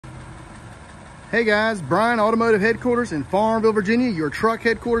Hey guys, Brian Automotive Headquarters in Farmville, Virginia, your truck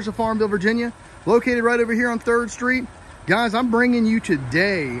headquarters of Farmville, Virginia, located right over here on 3rd Street. Guys, I'm bringing you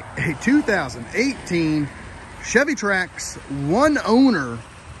today a 2018 Chevy Trax, one owner.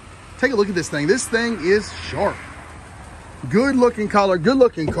 Take a look at this thing. This thing is sharp. Good looking color, good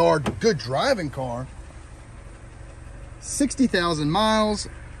looking car, good driving car. 60,000 miles,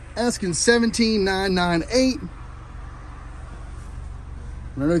 asking $17,998.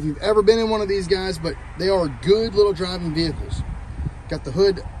 I don't know if you've ever been in one of these guys, but they are good little driving vehicles. Got the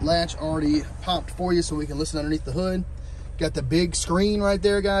hood latch already popped for you so we can listen underneath the hood. Got the big screen right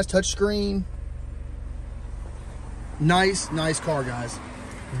there, guys, touch screen. Nice car, guys.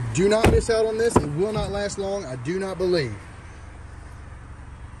 Do not miss out on this. It will not last long, I do not believe.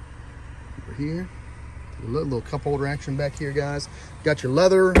 Over here, a little cup holder action back here, guys. Got your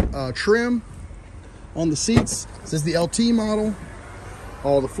leather trim on the seats. This is the LT model.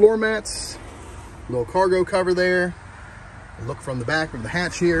 All the floor mats, little cargo cover there. Look from the back of the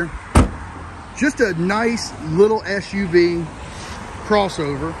hatch here. Just a nice little SUV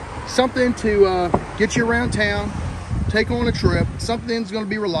crossover. Something to get you around town, take on a trip. Something's gonna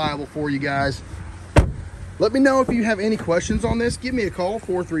be reliable for you guys. Let me know if you have any questions on this. Give me a call,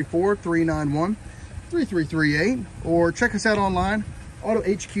 434-391-3338, or check us out online,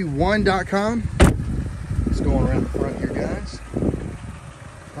 autohq1.com. Let's go on around the front here, guys.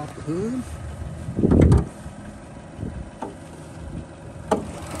 Pop the hood.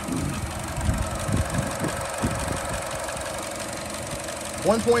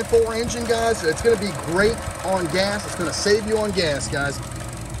 .4 engine, guys. It's going to be great on gas. It's going to save you on gas, guys.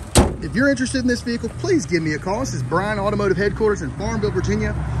 If you're interested in this vehicle, please give me a call. This is Brian Automotive Headquarters in Farmville,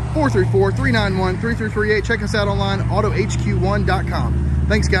 Virginia. 434-391-3338. Check us out online, autohq1.com.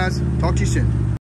 Thanks, guys. Talk to you soon.